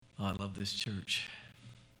Oh, I love this church.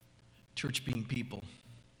 Church being people.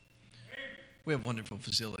 We have wonderful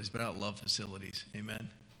facilities, but I don't love facilities. Amen.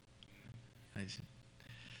 I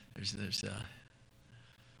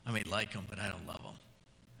may like them, but I don't love them.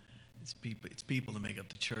 It's people that make up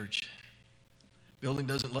the church. Building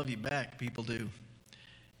doesn't love you back. People do.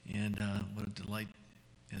 And what a delight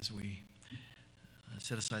as we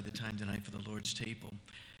set aside the time tonight for the Lord's table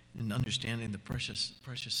and understanding the precious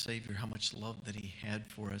Savior, how much love that he had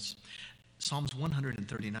for us. Psalms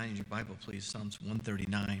 139 in your Bible, please. Psalms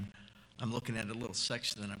 139. I'm looking at a little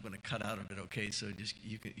section that I'm going to cut out of it, okay? So just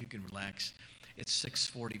you can relax. It's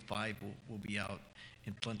 6:45. We'll be out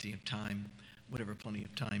in plenty of time, whatever plenty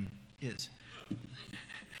of time is.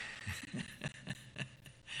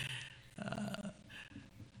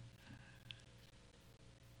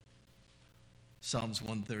 Psalms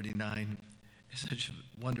 139 is such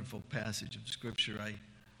a wonderful passage of Scripture. I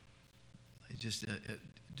just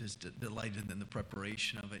delighted in the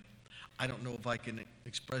preparation of it. I don't know if I can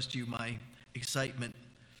express to you my excitement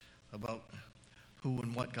about who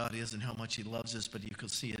and what God is and how much he loves us, but you can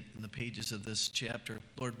see it in the pages of this chapter.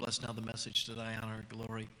 Lord, bless now the message to thy honor and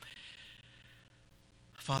glory.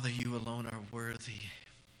 Father, you alone are worthy,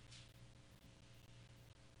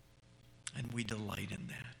 and we delight in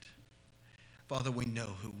that. Father, we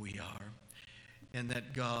know who we are, and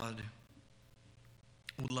that God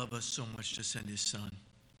would love us so much to send his Son,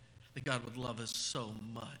 that God would love us so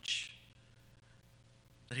much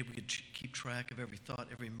that he would keep track of every thought,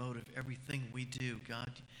 every motive, everything we do. God,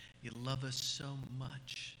 you love us so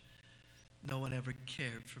much. No one ever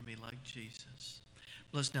cared for me like Jesus.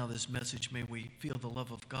 Bless now this message. May we feel the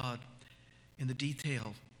love of God in the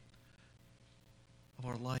detail of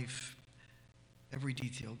our life. Every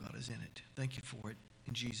detail, God, is in it. Thank you for it.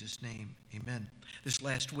 In Jesus' name, amen. This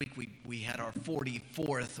last week, we had our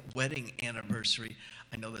 44th wedding anniversary.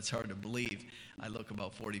 I know that's hard to believe. I look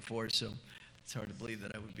about 44, so it's hard to believe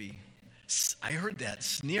that I would be. I heard that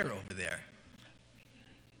sneer over there.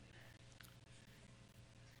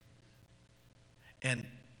 And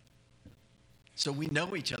so we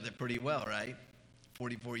know each other pretty well, right?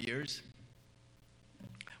 44 years.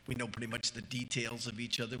 We know pretty much the details of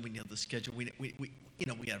each other. We know the schedule. We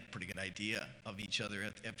have a pretty good idea of each other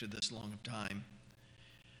after this long of time.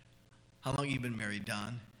 How long have you been married,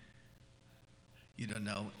 Don? You don't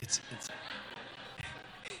know. It's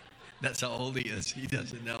that's how old he is. He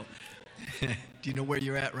doesn't know. Do you know where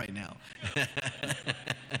you're at right now?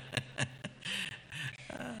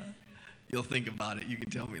 You'll think about it. You can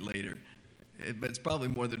tell me later. But it's probably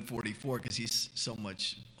more than 44 because he's so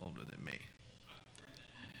much older than me.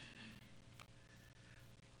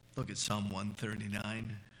 Look at Psalm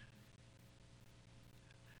 139.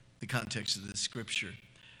 The context of this scripture.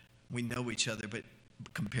 We know each other, but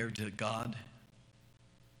compared to God,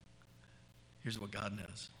 here's what God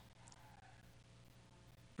knows.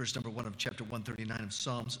 Verse number 1 of chapter 139 of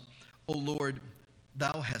Psalms. O Lord,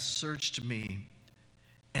 thou hast searched me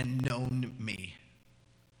and known me.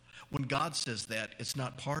 When God says that, it's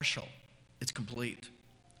not partial, it's complete.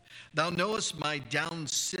 Thou knowest my down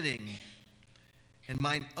sitting and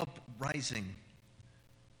mine uprising.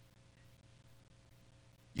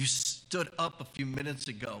 You stood up a few minutes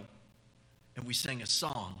ago and we sang a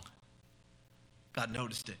song. God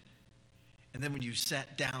noticed it. And then when you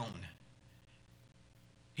sat down,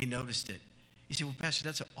 he noticed it. You say, well, Pastor,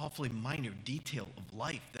 that's an awfully minor detail of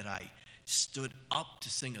life that I stood up to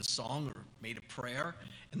sing a song or made a prayer,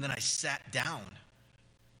 and then I sat down.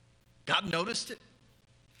 God noticed it.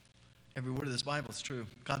 Every word of this Bible is true.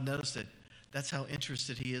 God noticed it. That's how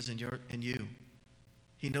interested he is in you.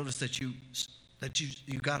 He noticed that you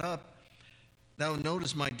got up. Thou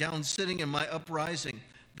noticed my down sitting and my uprising.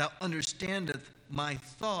 Thou understandest my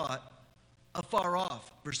thought afar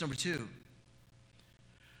off. Verse number 2.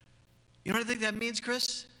 You know what I think that means,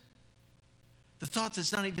 Chris? The thought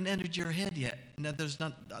that's not even entered your head yet. Now, there's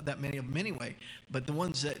not that many of them anyway, but the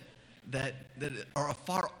ones that are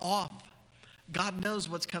afar off, God knows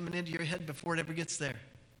what's coming into your head before it ever gets there.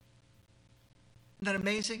 Isn't that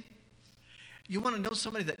amazing? You want to know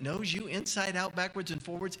somebody that knows you inside out, backwards and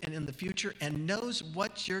forwards, and in the future, and knows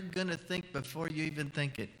what you're going to think before you even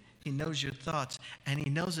think it. He knows your thoughts, and he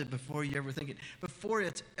knows it before you ever think it, before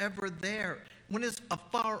it's ever there. When it's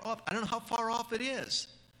afar off, I don't know how far off it is.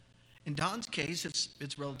 In Don's case,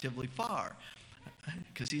 it's relatively far,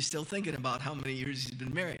 because he's still thinking about how many years he's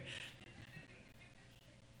been married.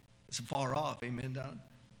 It's far off, amen, Don?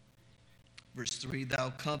 Verse 3,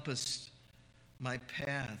 thou compassest my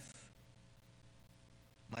path,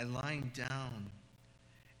 my lying down,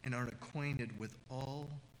 and art acquainted with all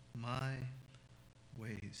my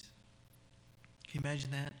ways. Can you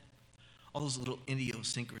imagine that? All those little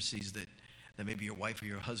idiosyncrasies that maybe your wife or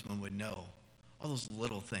your husband would know. All those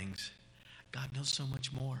little things. God knows so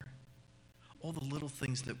much more. All the little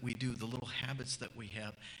things that we do, the little habits that we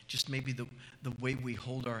have, just maybe the way we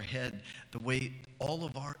hold our head, the way all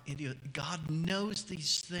of our God knows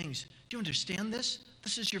these things. Do you understand this?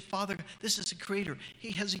 This is your Father. This is a creator.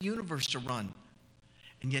 He has a universe to run.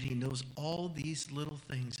 And yet he knows all these little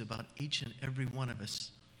things about each and every one of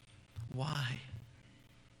us. Why?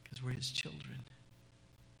 Because we're his children.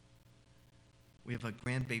 We have a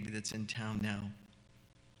grandbaby that's in town now.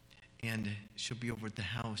 And she'll be over at the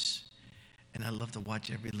house. And I love to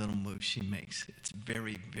watch every little move she makes. It's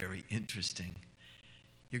very, very interesting.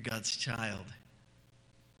 You're God's child.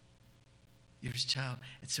 You're his child.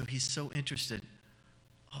 And so he's so interested.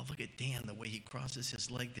 Oh, look at Dan, the way he crosses his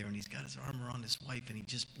leg there, and he's got his arm around his wife, and he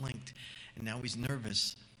just blinked, and now he's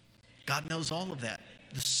nervous. God knows all of that.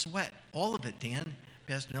 The sweat, all of it, Dan.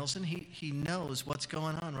 Pastor Nelson, he knows what's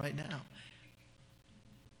going on right now.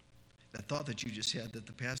 That thought that you just had that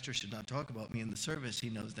the pastor should not talk about me in the service, he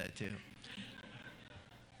knows that too.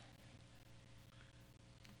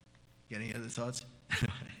 Got any other thoughts?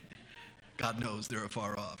 God knows they're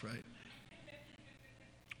afar off, right?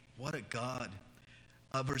 What a God.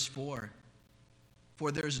 Verse 4,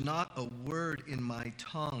 for there's not a word in my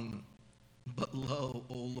tongue, but lo,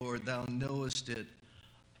 O Lord, thou knowest it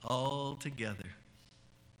altogether.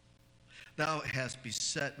 Thou hast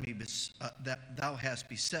beset me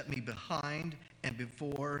behind and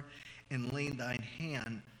before, and laid thine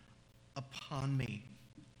hand upon me.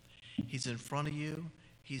 He's in front of you,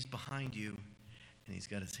 he's behind you, and he's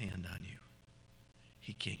got his hand on you.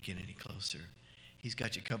 He can't get any closer. He's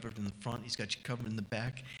got you covered in the front, he's got you covered in the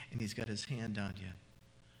back, and he's got his hand on you.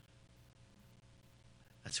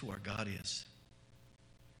 That's who our God is.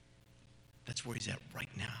 That's where he's at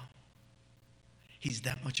right now. He's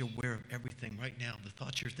that much aware of everything right now. The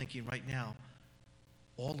thoughts you're thinking right now,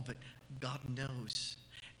 all of it, God knows.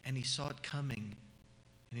 And he saw it coming.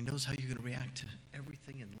 And he knows how you're going to react to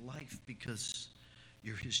everything in life because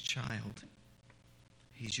you're his child.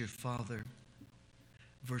 He's your Father.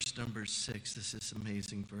 Verse number 6, this is an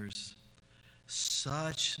amazing verse.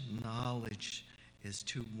 Such knowledge is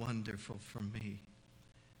too wonderful for me.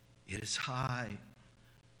 It is high.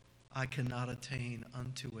 I cannot attain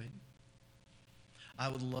unto it. I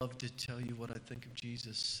would love to tell you what I think of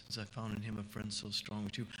Jesus, as I found in him a friend so strong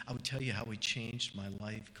too. I would tell you how he changed my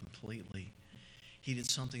life completely. He did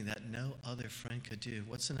something that no other friend could do.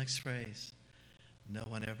 What's the next phrase? No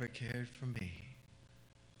one ever cared for me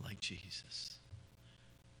like Jesus.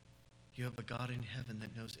 You have a God in heaven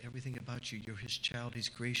that knows everything about you. You're his child, his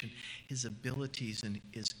creation. His abilities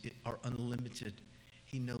are unlimited.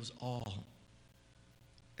 He knows all.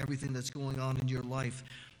 Everything that's going on in your life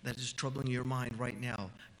that is troubling your mind right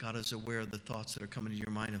now, God is aware of the thoughts that are coming to your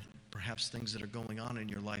mind of perhaps things that are going on in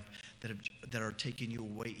your life that are taking you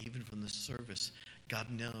away even from the service. God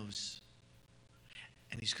knows.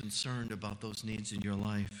 And he's concerned about those needs in your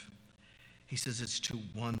life. He says, it's too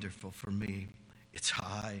wonderful for me. It's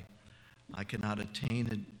high. I cannot attain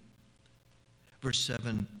it. Verse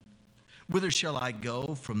 7, whither shall I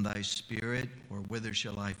go from thy spirit, or whither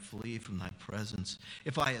shall I flee from thy presence?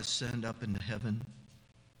 If I ascend up into heaven,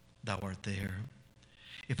 thou art there.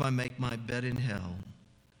 If I make my bed in hell,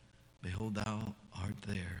 behold, thou art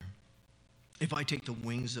there. If I take the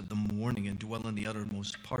wings of the morning and dwell in the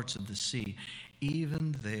uttermost parts of the sea,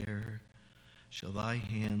 even there shall thy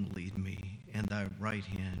hand lead me, and thy right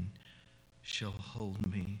hand shall hold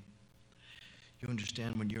me. You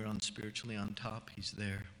understand, when you're spiritually on top, he's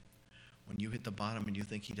there. When you hit the bottom and you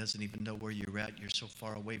think he doesn't even know where you're at, you're so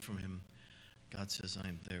far away from him, God says, I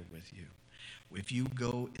am there with you. If you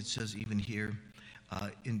go, it says even here,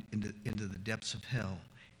 into the depths of hell,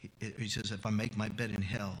 he says, if I make my bed in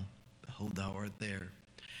hell, behold, thou art there.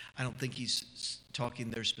 I don't think he's talking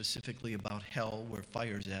there specifically about hell where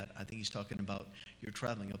fire's at. I think he's talking about you're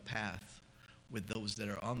traveling a path with those that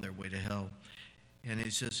are on their way to hell. And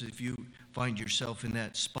it says if you find yourself in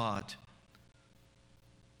that spot,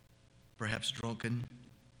 perhaps drunken,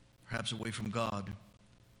 perhaps away from God,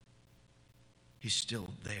 he's still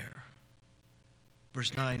there.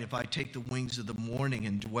 Verse 9, if I take the wings of the morning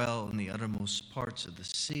and dwell in the uttermost parts of the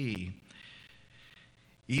sea,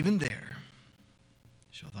 even there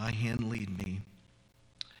shall thy hand lead me,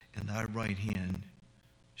 and thy right hand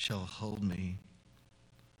shall hold me.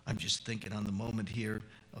 I'm just thinking on the moment here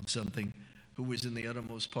of something. Who was in the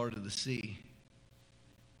uttermost part of the sea?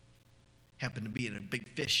 Happened to be in a big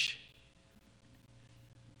fish.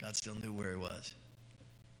 God still knew where he was.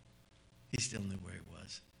 He still knew where he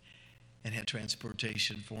was. And had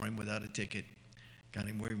transportation for him without a ticket. Got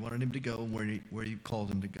him where he wanted him to go, where he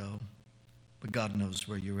called him to go. But God knows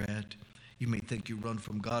where you're at. You may think you run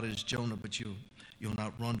from God as Jonah, but you'll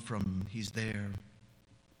not run from him. He's there.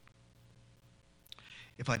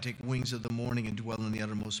 If I take wings of the morning and dwell in the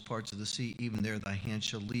uttermost parts of the sea, even there thy hand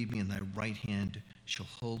shall lead me, and thy right hand shall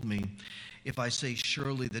hold me. If I say,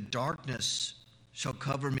 surely the darkness shall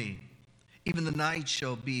cover me, even the night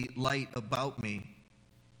shall be light about me.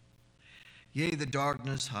 Yea, the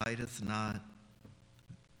darkness hideth not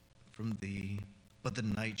from thee, but the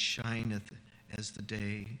night shineth as the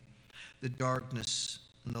day. The darkness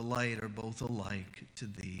and the light are both alike to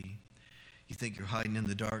thee. You think you're hiding in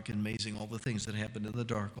the dark and amazing all the things that happen in the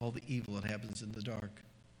dark, all the evil that happens in the dark.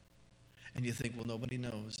 And you think, well, nobody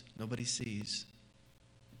knows, nobody sees.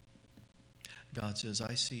 God says,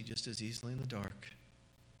 I see just as easily in the dark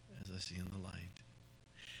as I see in the light.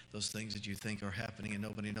 Those things that you think are happening and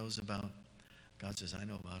nobody knows about, God says, I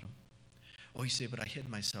know about them. Oh, you say, but I hid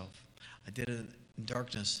myself. I did it in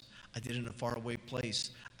darkness. I did it in a faraway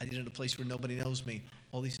place. I did it in a place where nobody knows me.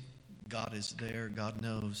 All these, God is there. God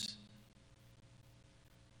knows.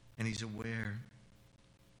 And he's aware.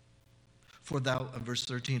 For thou, verse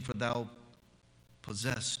 13, for thou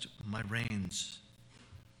possessed my reins.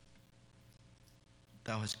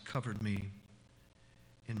 Thou hast covered me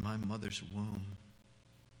in my mother's womb.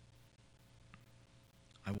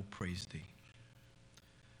 I will praise thee,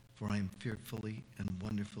 for I am fearfully and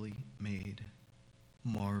wonderfully made.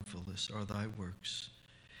 Marvelous are thy works,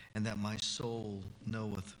 and that my soul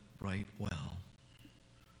knoweth right well.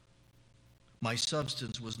 My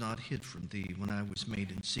substance was not hid from thee when I was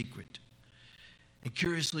made in secret, and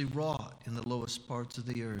curiously wrought in the lowest parts of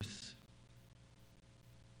the earth.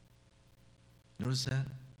 Notice that?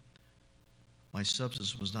 My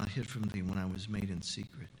substance was not hid from thee when I was made in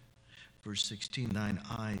secret. Verse 16, thine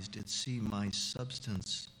eyes did see my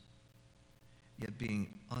substance, yet being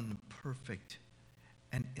unperfect,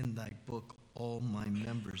 and in thy book all my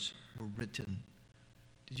members were written.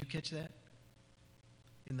 Did you catch that?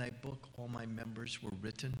 In thy book all my members were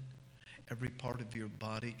written. Every part of your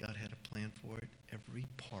body, God had a plan for it. Every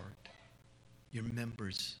part. Your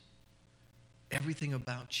members. Everything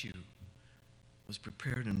about you was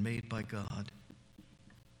prepared and made by God.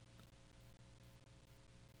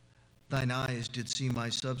 Thine eyes did see my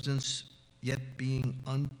substance, yet being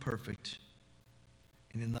unperfect.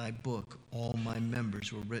 And in thy book all my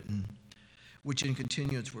members were written, which in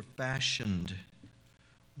continuance were fashioned,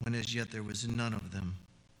 when as yet there was none of them.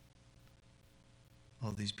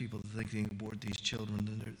 All these people thinking aboard these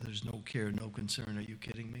children, there's no care, no concern. Are you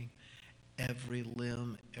kidding me? Every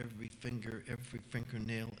limb, every finger, every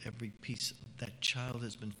fingernail, every piece of that child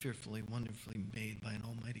has been fearfully, wonderfully made by an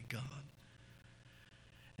almighty God.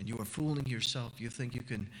 And you are fooling yourself. You think you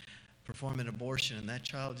can perform an abortion and that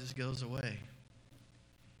child just goes away.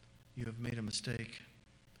 You have made a mistake.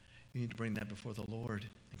 You need to bring that before the Lord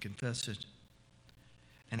and confess it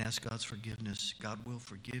and ask God's forgiveness. God will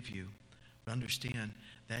forgive you. But understand,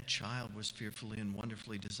 that child was fearfully and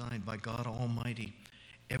wonderfully designed by God Almighty.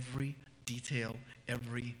 Every detail,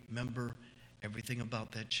 every member, everything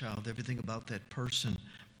about that child, everything about that person,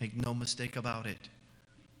 make no mistake about it.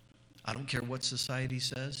 I don't care what society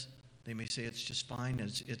says. They may say it's just fine.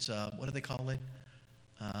 It's what do they call it?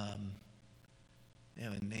 They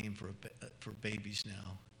have a name for babies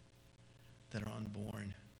now that are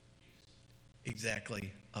unborn.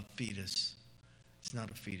 Exactly, a fetus. It's not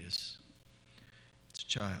a fetus. It's a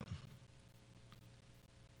child.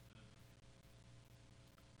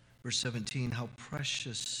 Verse 17, how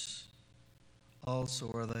precious also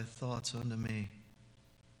are thy thoughts unto me.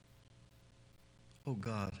 O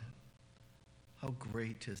God, how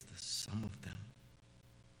great is the sum of them.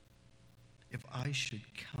 If I should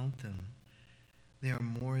count them, they are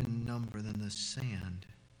more in number than the sand.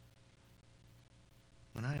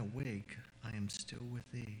 When I awake, I am still with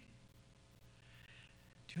thee.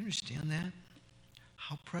 Do you understand that?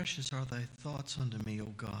 How precious are thy thoughts unto me,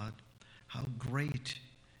 O God. How great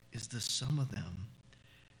is the sum of them.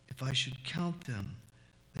 If I should count them,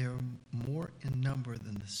 they are more in number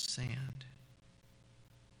than the sand.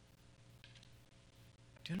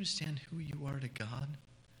 Do you understand who you are to God?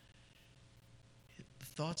 The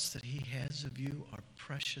thoughts that he has of you are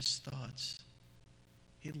precious thoughts.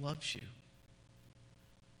 He loves you.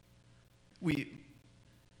 We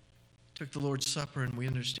took the Lord's Supper and we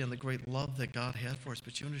understand the great love that God had for us.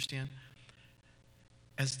 But you understand,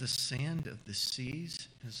 as the sand of the seas,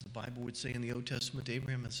 as the Bible would say in the Old Testament,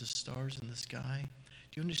 Abraham as the stars in the sky,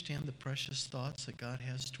 do you understand the precious thoughts that God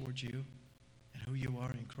has towards you and who you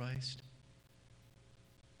are in Christ?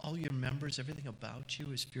 All your members, everything about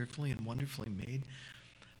you is fearfully and wonderfully made.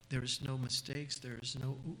 There is no mistakes. There is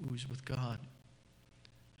no oohs with God.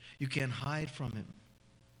 You can't hide from him.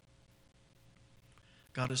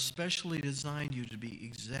 God has specially designed you to be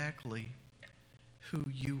exactly who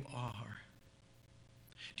you are.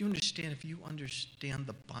 Do you understand? If you understand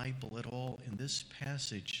the Bible at all in this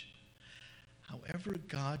passage, however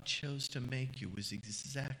God chose to make you is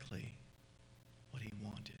exactly what he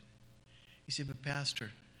wanted. You say, but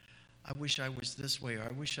Pastor, I wish I was this way, or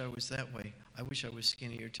I wish I was that way. I wish I was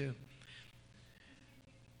skinnier too.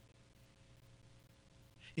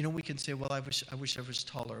 You know, we can say, well, I wish I was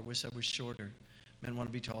taller. I wish I was shorter. Men want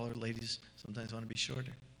to be taller. Ladies sometimes want to be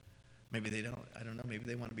shorter. Maybe they don't. I don't know. Maybe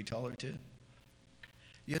they want to be taller too.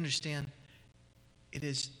 You understand? It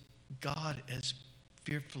is God as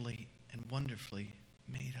fearfully and wonderfully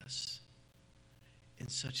made us in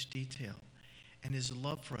such detail. And his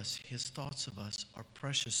love for us, his thoughts of us are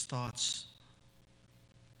precious thoughts.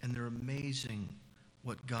 And they're amazing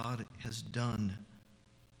what God has done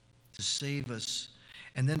to save us,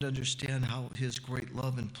 and then to understand how his great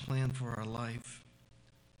love and plan for our life.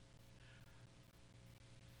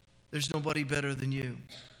 There's nobody better than you.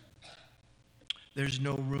 There's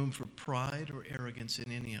no room for pride or arrogance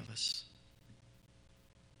in any of us.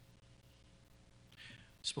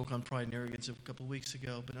 Spoke on pride and arrogance a couple of weeks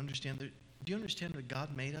ago, but understand that. Do you understand that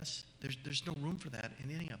God made us? There's no room for that in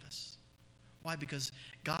any of us. Why? Because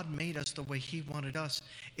God made us the way he wanted us.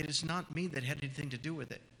 It is not me that had anything to do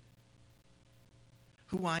with it.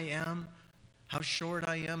 Who I am, how short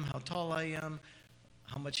I am, how tall I am,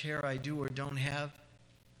 how much hair I do or don't have,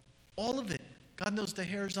 all of it. God knows the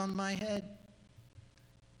hairs on my head.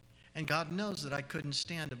 And God knows that I couldn't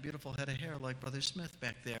stand a beautiful head of hair like Brother Smith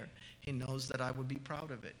back there. He knows that I would be proud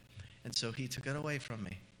of it. And so he took it away from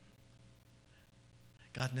me.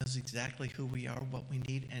 God knows exactly who we are, what we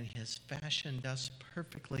need, and he has fashioned us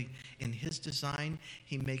perfectly. In his design,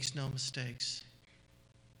 he makes no mistakes.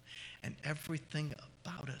 And everything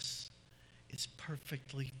about us is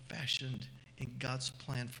perfectly fashioned in God's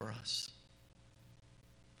plan for us.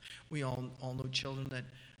 We all know children that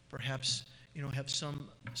perhaps, have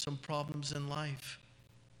some problems in life.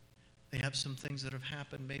 They have some things that have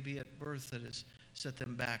happened maybe at birth that has set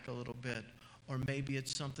them back a little bit. Or maybe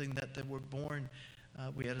it's something that they were born.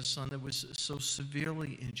 We had a son that was so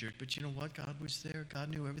severely injured. But you know what? God was there. God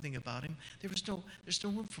knew everything about him. There's no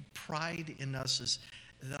room for pride in us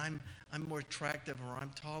that I'm more attractive, or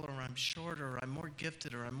I'm taller, or I'm shorter, or I'm more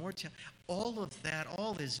gifted, or I'm more all of that,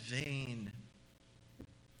 all is vain.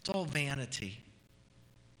 It's all vanity.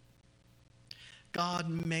 God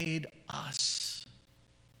made us.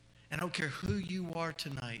 And I don't care who you are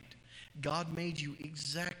tonight. God made you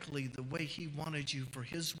exactly the way he wanted you for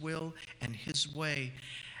his will and his way.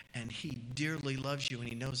 And he dearly loves you, and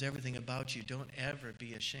he knows everything about you. Don't ever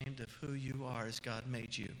be ashamed of who you are as God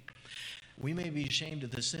made you. We may be ashamed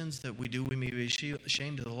of the sins that we do. We may be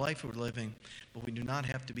ashamed of the life we're living. But we do not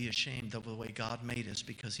have to be ashamed of the way God made us,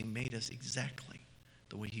 because he made us exactly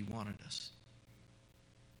the way he wanted us.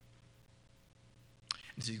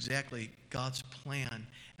 It's exactly God's plan,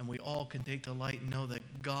 and we all can take delight and know that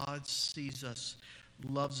God sees us,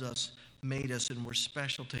 loves us, made us, and we're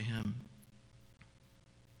special to him.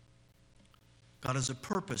 God has a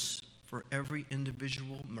purpose for every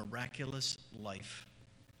individual miraculous life.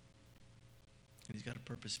 And he's got a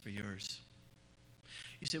purpose for yours.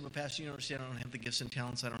 You say, well, Pastor, you don't understand, I don't have the gifts and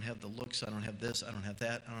talents, I don't have the looks, I don't have this, I don't have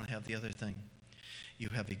that, I don't have the other thing. You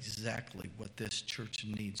have exactly what this church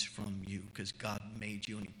needs from you, because God made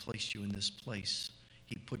you and he placed you in this place.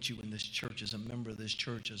 He put you in this church as a member of this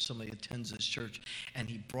church, as somebody who attends this church, and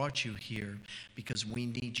he brought you here because we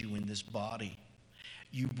need you in this body.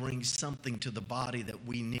 You bring something to the body that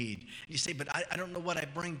we need. You say, but I don't know what I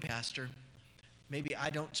bring, Pastor. Maybe I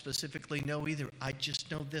don't specifically know either. I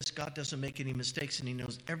just know this. God doesn't make any mistakes, and he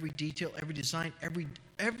knows every detail, every design,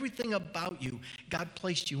 everything about you. God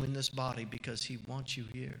placed you in this body because he wants you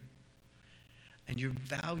here. And your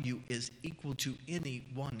value is equal to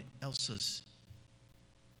anyone else's.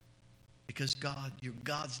 Because you're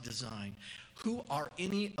God's design. Who are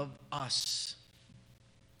any of us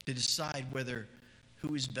to decide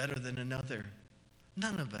who is better than another?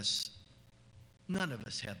 None of us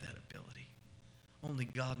have that ability. Only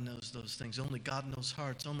God knows those things. Only God knows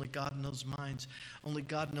hearts. Only God knows minds. Only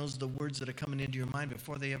God knows the words that are coming into your mind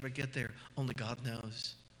before they ever get there. Only God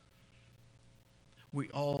knows. We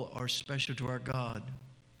all are special to our God.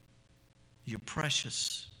 You're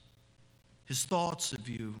precious. His thoughts of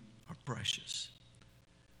you are precious.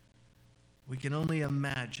 We can only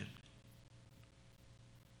imagine.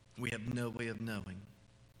 We have no way of knowing,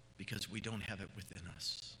 because we don't have it within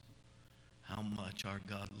us, how much our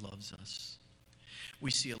God loves us.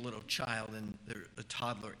 We see a little child, and they're a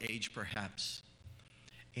toddler age perhaps.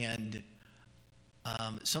 And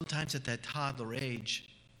sometimes at that toddler age,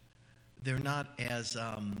 they're not as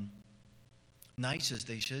nice as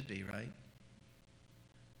they should be, right?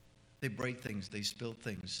 They break things, they spill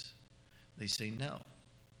things, they say no,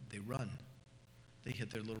 they run. They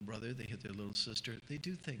hit their little brother, they hit their little sister, they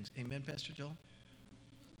do things. Amen, Pastor Joel?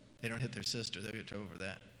 They don't hit their sister, they'll get over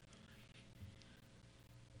that.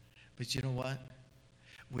 But you know what?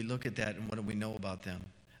 We look at that, and what do we know about them?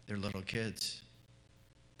 They're little kids.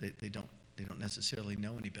 They don't necessarily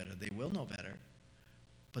know any better. They will know better,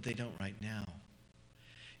 but they don't right now.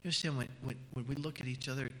 You understand, when we look at each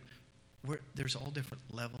other, there's all different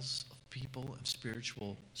levels of people of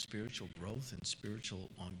spiritual growth and spiritual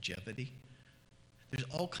longevity. There's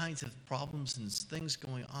all kinds of problems and things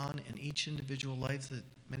going on in each individual life that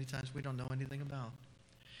many times we don't know anything about.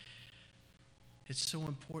 It's so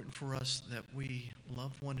important for us that we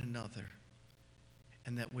love one another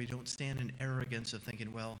and that we don't stand in arrogance of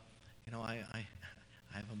thinking, well, you know, I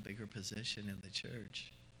have a bigger position in the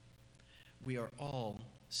church. We are all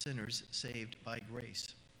sinners saved by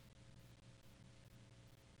grace.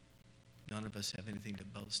 None of us have anything to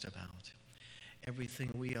boast about. Everything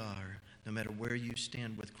we are, no matter where you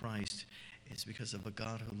stand with Christ, is because of a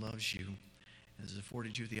God who loves you and has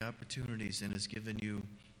afforded you the opportunities and has given you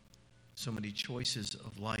so many choices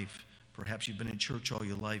of life. Perhaps you've been in church all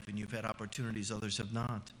your life and you've had opportunities others have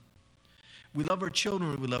not. We love our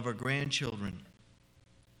children, we love our grandchildren.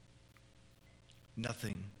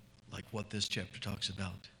 Nothing like what this chapter talks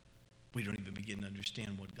about. We don't even begin to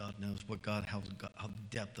understand what God knows, how the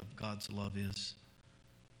depth of God's love is.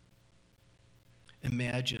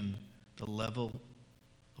 Imagine the level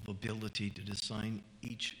of ability to design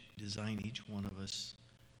each one of us,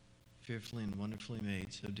 fearfully and wonderfully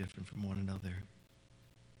made, so different from one another.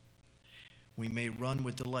 We may run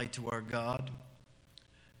with delight to our God,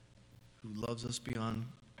 who loves us beyond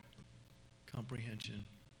comprehension.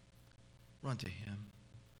 Run to him.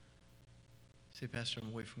 Say, Pastor,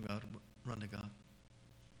 I'm away from God. Run to God.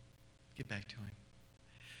 Get back to him.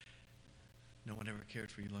 No one ever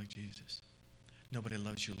cared for you like Jesus. Nobody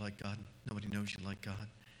loves you like God. Nobody knows you like God.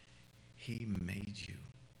 He made you.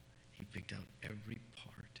 He picked out every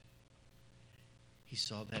part. He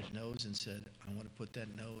saw that nose and said, I want to put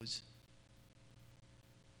that nose.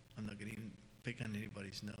 I'm not going to even pick on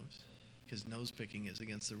anybody's nose, because nose picking is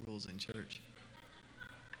against the rules in church.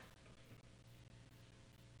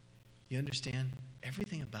 You understand?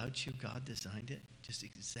 Everything about you, God designed it just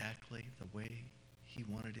exactly the way he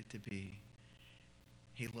wanted it to be.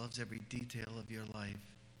 He loves every detail of your life.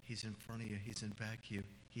 He's in front of you. He's in back of you.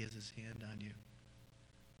 He has his hand on you.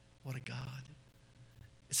 What a God.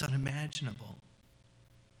 It's unimaginable.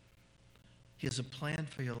 He has a plan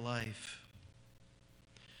for your life.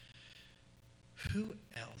 Who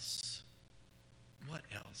else, what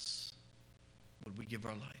else would we give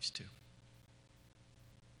our lives to?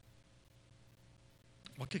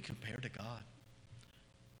 What could compare to God?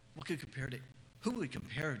 What could compare to, who would we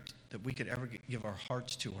compare that we could ever give our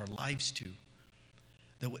hearts to, our lives to,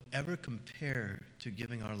 that would ever compare to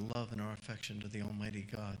giving our love and our affection to the Almighty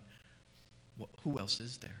God? Who else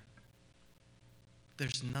is there?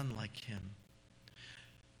 There's none like him,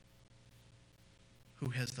 who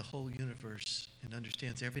has the whole universe and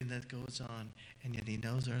understands everything that goes on, and yet he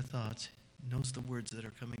knows our thoughts, knows the words that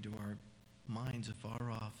are coming to our minds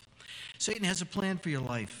afar off. Satan has a plan for your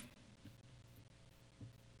life.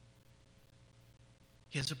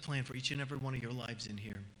 He has a plan for each and every one of your lives in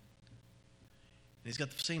here. And he's got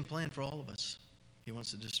the same plan for all of us. He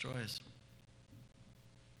wants to destroy us.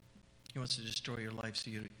 He wants to destroy your life so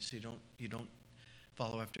you don't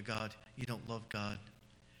follow after God. You don't love God.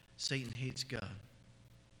 Satan hates God.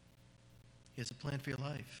 He has a plan for your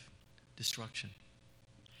life. Destruction.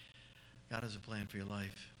 God has a plan for your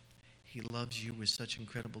life. He loves you with such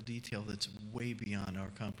incredible detail that's way beyond our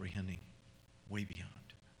comprehending. Way beyond.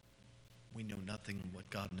 We know nothing of what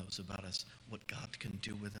God knows about us, what God can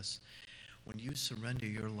do with us. When you surrender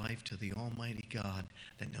your life to the Almighty God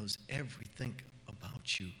that knows everything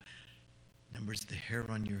about you, numbers the hair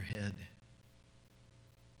on your head,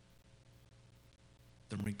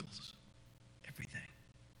 the wrinkles, everything.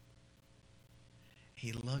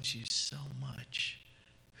 He loves you so much.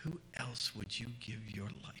 Who else would you give your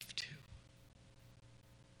life to?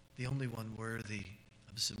 The only one worthy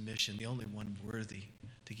of submission, the only one worthy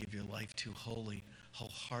to give your life to wholly,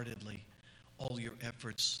 wholeheartedly, all your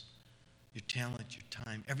efforts, your talent, your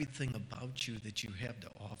time, everything about you that you have to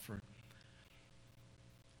offer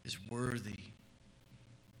is worthy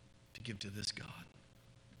to give to this God.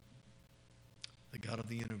 the God of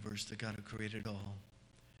the universe, the God who created all,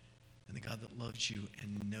 and the God that loves you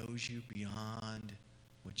and knows you beyond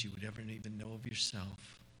what you would ever even know of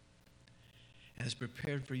yourself, and has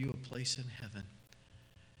prepared for you a place in heaven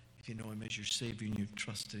if you know him as your Savior and you've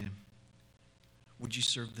trusted him. Would you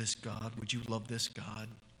serve this God? Would you love this God?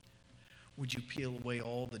 Would you peel away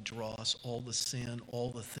all the dross, all the sin,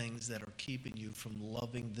 all the things that are keeping you from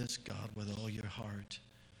loving this God with all your heart?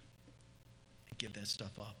 And give that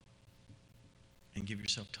stuff up and give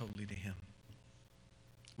yourself totally to him.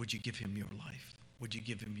 Would you give him your life? Would you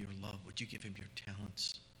give him your love? Would you give him your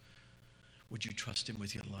talents? Would you trust him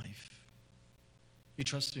with your life? You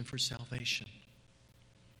trust him for salvation.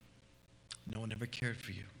 No one ever cared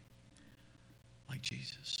for you like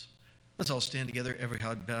Jesus. Let's all stand together, every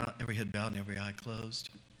head bowed and every eye closed.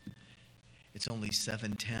 It's only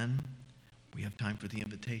 7:10. We have time for the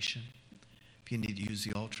invitation. If you need to use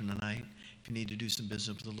the altar tonight, if you need to do some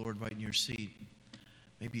business with the Lord right in your seat,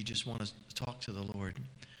 maybe you just want to talk to the Lord.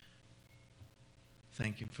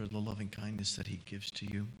 Thank him for the loving kindness that he gives to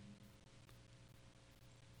you.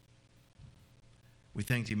 We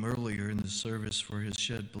thanked him earlier in the service for his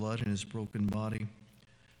shed blood and his broken body.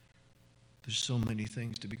 There's so many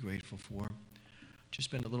things to be grateful for. Just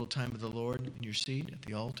spend a little time with the Lord in your seat at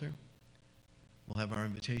the altar. We'll have our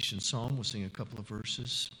invitation psalm. We'll sing a couple of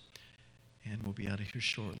verses, and we'll be out of here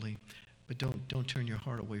shortly. But don't turn your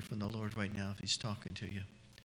heart away from the Lord right now if he's talking to you.